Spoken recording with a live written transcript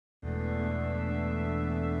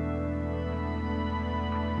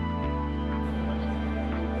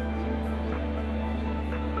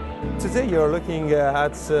Today you're looking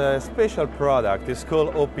at a special product. It's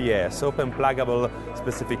called OPS, Open Pluggable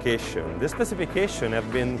Specification. This specification has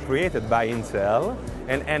been created by Intel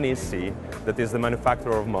and NEC, that is the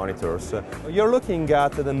manufacturer of monitors. You're looking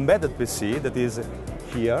at an embedded PC that is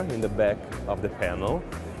here in the back of the panel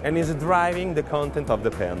and is driving the content of the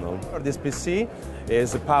panel. This PC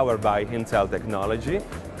is powered by Intel technology,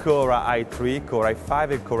 Core i3, Core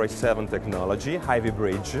i5 and Core i7 technology, Ivy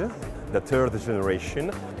Bridge, the third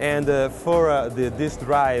generation. And for this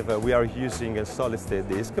drive, we are using a solid-state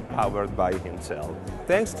disk powered by Intel.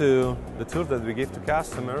 Thanks to the tools that we give to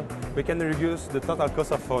customer, we can reduce the total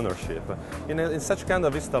cost of ownership. In such kind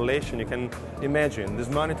of installation, you can imagine this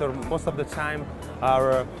monitor most of the time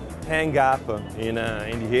are hang up in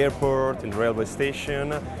the airport, in the railway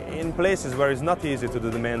station, in places where it's not easy to do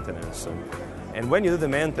the maintenance. And when you do the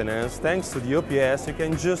maintenance, thanks to the OPS, you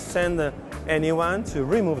can just send anyone to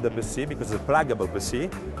remove the PC, because it's a pluggable PC,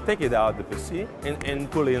 take it out the PC and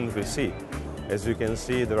pull in the PC. As you can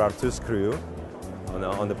see, there are two screws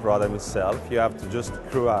on the product itself. You have to just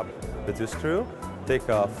screw up the two screws, take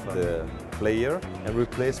off the player and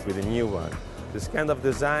replace with a new one. This kind of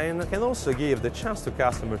design can also give the chance to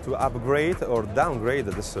customer to upgrade or downgrade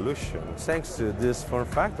the solution. Thanks to this form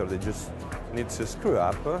factor, they just need to screw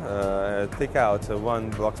up, take out one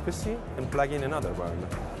box PC and plug in another one.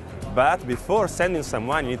 But before sending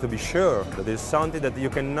someone, you need to be sure that it's something that you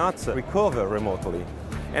cannot recover remotely.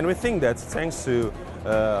 And we think that thanks to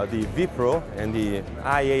the vPro and the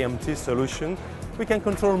IAMT solution, we can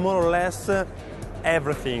control more or less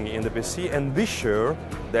everything in the PC and be sure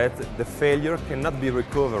that the failure cannot be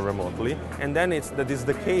recovered remotely, and then that is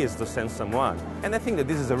the case to send someone. And I think that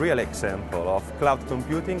this is a real example of cloud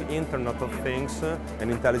computing, Internet of Things,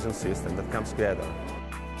 and intelligent system that comes together.